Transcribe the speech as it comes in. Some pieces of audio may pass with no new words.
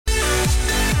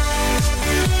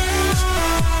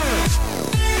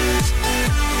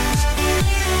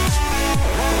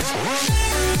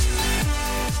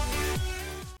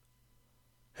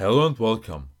Hello and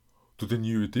welcome to the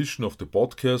new edition of the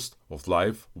podcast of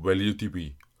Life Value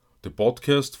TV, the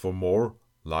podcast for more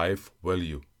life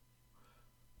value.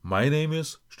 My name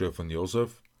is Stefan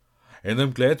Josef, and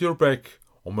I'm glad you're back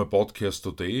on my podcast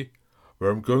today,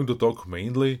 where I'm going to talk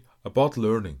mainly about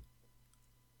learning.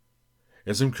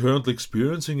 As I'm currently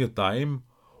experiencing a time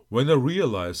when I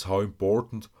realize how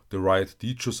important the right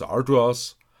teachers are to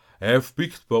us, I have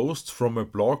picked posts from my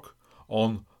blog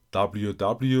on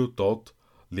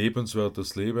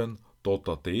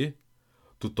www.lebenswertesleben.at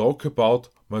to talk about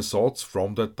my thoughts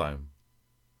from that time.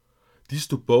 These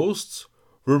two posts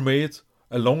were made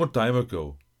a longer time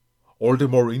ago, all the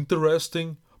more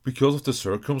interesting because of the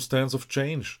circumstance of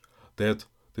change that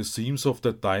the themes of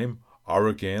that time are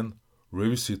again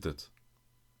revisited.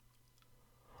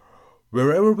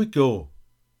 Wherever we go,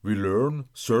 we learn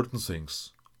certain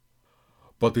things.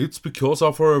 But it's because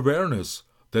of our awareness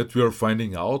that we are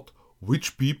finding out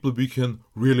which people we can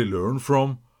really learn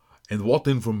from and what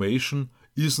information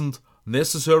isn't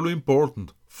necessarily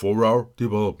important for our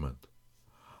development.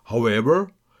 However,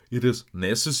 it is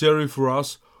necessary for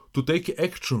us to take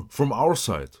action from our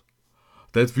side,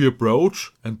 that we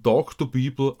approach and talk to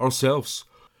people ourselves,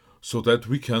 so that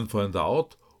we can find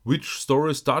out which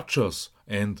stories touch us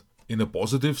and, in a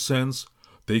positive sense,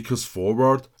 take us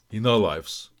forward in our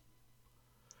lives.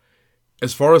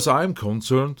 As far as I'm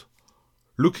concerned,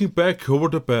 looking back over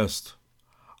the past,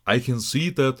 I can see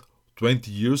that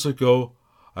 20 years ago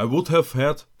I would have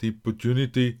had the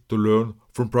opportunity to learn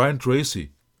from Brian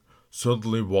Tracy,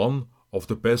 certainly one of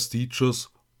the best teachers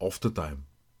of the time.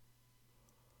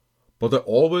 But I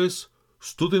always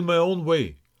stood in my own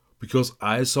way, because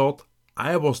I thought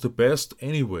I was the best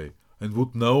anyway and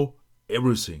would know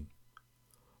everything.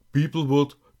 People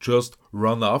would just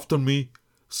run after me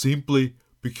simply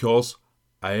because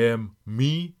I am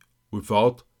me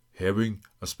without having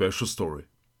a special story.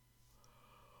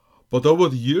 But over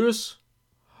the years,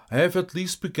 I have at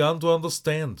least begun to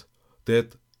understand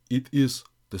that it is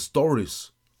the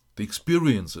stories, the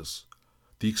experiences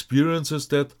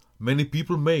that many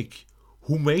people make,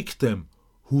 who make them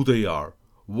who they are,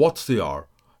 what they are,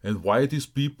 and why these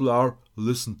people are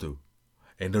listened to.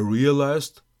 And I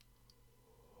realized,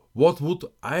 what would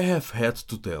I have had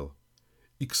to tell,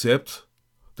 except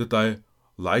that I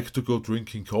like to go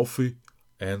drinking coffee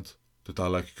and that I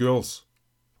like girls.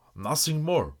 Nothing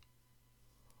more.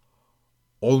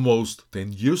 Almost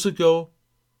 10 years ago,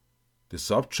 the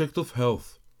subject of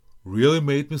health really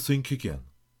made me think again.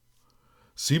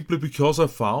 Simply because I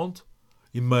found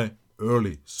in my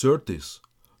early 30s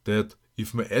that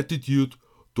if my attitude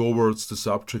towards the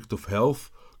subject of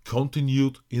health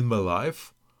continued in my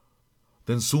life,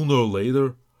 then sooner or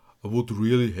later I would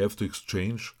really have to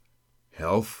exchange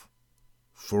health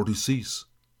for disease.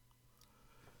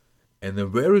 And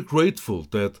I'm very grateful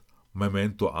that my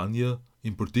mentor Anya,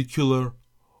 in particular,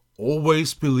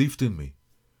 always believed in me,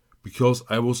 because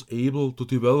I was able to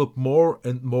develop more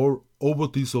and more over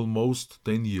these almost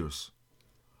 10 years.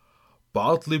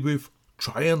 Partly with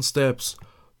giant steps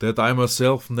that I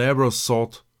myself never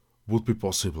thought would be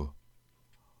possible.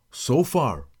 So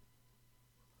far,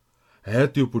 I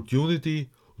had the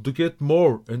opportunity to get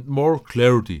more and more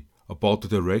clarity about the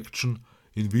direction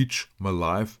in which my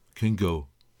life can go.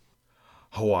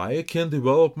 How I can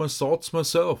develop my thoughts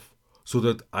myself, so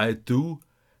that I too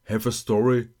have a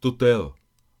story to tell.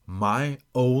 My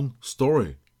own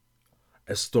story.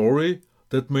 A story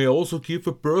that may also give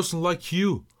a person like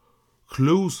you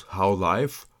clues how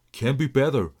life can be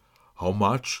better, how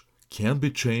much can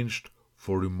be changed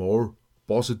for the more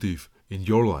positive in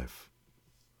your life.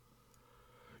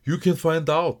 You can find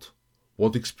out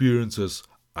what experiences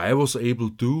I was able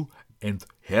to and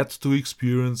had to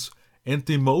experience, and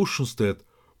the emotions that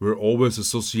were always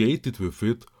associated with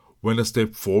it when a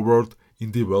step forward in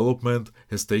development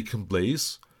has taken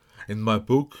place, in my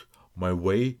book, My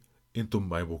Way into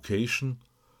My Vocation,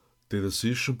 The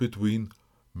Decision Between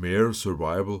Mere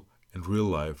Survival and Real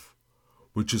Life,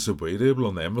 which is available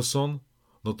on Amazon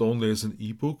not only as an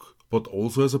ebook but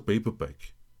also as a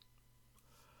paperback.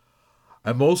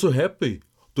 I'm also happy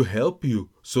to help you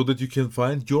so that you can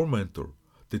find your mentor,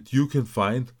 that you can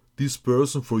find this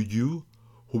person for you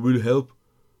who will help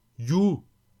you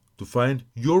to find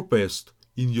your best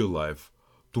in your life,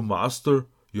 to master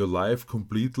your life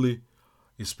completely,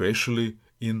 especially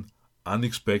in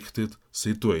unexpected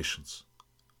situations.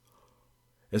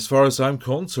 As far as I'm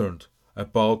concerned,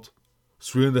 about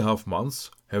 3.5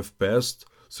 months have passed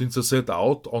since I set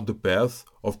out on the path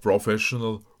of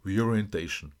professional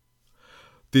reorientation.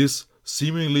 This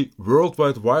seemingly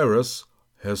worldwide virus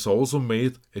has also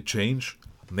made a change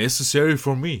necessary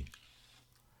for me.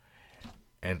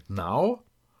 And now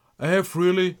I have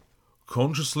really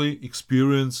consciously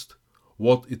experienced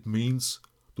what it means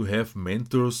to have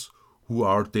mentors who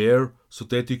are there so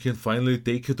that you can finally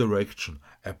take a direction,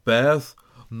 a path,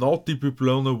 not to be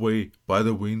blown away by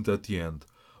the wind at the end,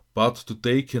 but to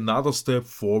take another step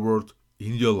forward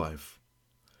in your life.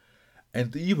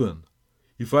 And even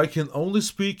if I can only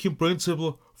speak in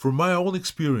principle from my own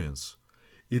experience,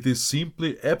 it is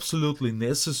simply absolutely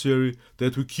necessary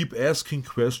that we keep asking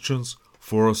questions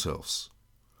for ourselves.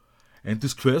 And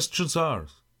these questions are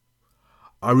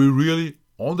we really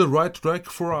on the right track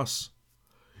for us?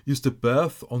 Is the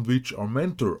path on which our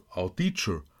mentor, our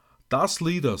teacher, does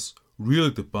lead us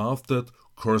really the path that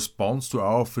corresponds to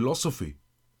our philosophy?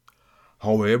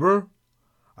 However,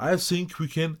 I think we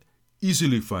can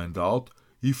easily find out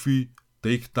if we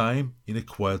take time in a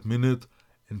quiet minute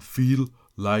and feel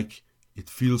like it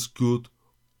feels good,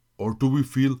 or do we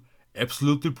feel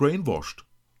absolutely brainwashed?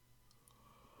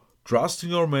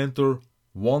 Trusting our mentor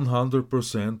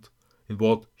 100% in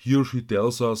what he or she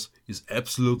tells us is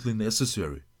absolutely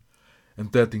necessary,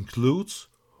 and that includes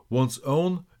one's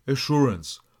own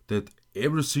assurance that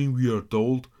everything we are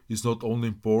told is not only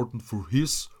important for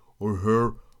his or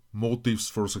her motives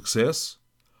for success,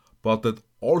 but that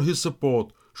all his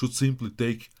support should simply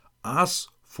take us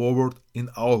forward in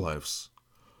our lives,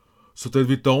 so that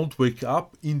we don't wake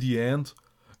up in the end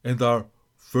and are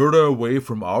further away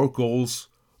from our goals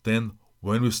than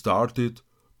when we started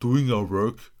doing our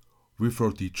work with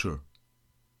our teacher.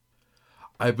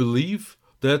 I believe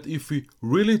that if we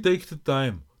really take the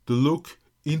time to look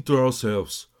into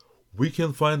ourselves, we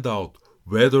can find out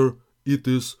whether it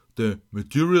is the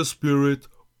material spirit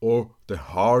or the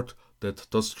heart that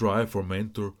does drive our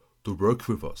mentor to work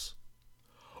with us.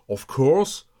 Of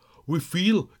course, we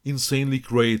feel insanely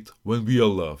great when we are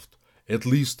loved, at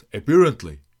least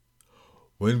apparently,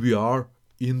 when we are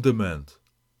in demand.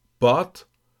 But,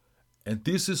 and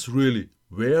this is really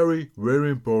very,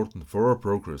 very important for our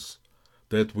progress,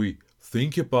 that we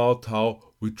think about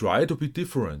how we try to be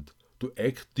different, to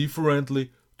act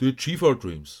differently to achieve our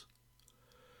dreams.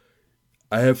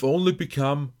 I have only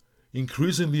become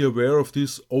increasingly aware of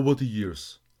this over the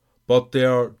years, but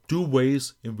there are two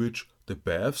ways in which the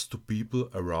paths to people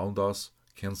around us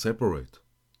can separate.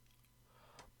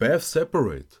 Paths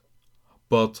separate,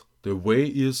 but the way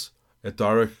is a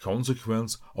direct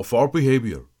consequence of our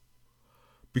behavior.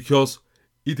 Because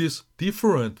it is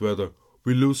different whether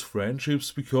we lose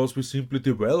friendships because we simply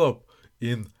develop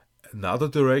in another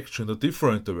direction, a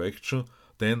different direction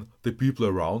than the people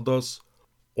around us,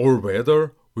 or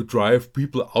whether we drive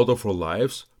people out of our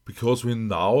lives because we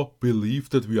now believe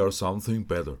that we are something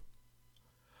better.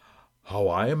 How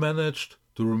I managed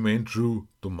to remain true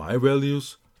to my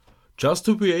values, just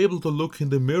to be able to look in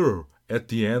the mirror at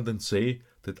the end and say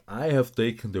that I have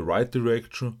taken the right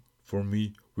direction for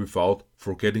me without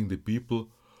forgetting the people,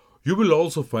 you will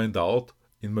also find out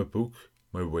in my book,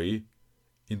 My Way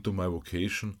into My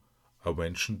Vocation, I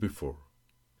mentioned before.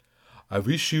 I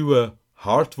wish you a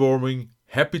heartwarming,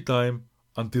 happy time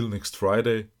until next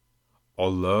Friday.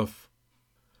 All love,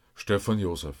 Stefan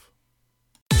Josef.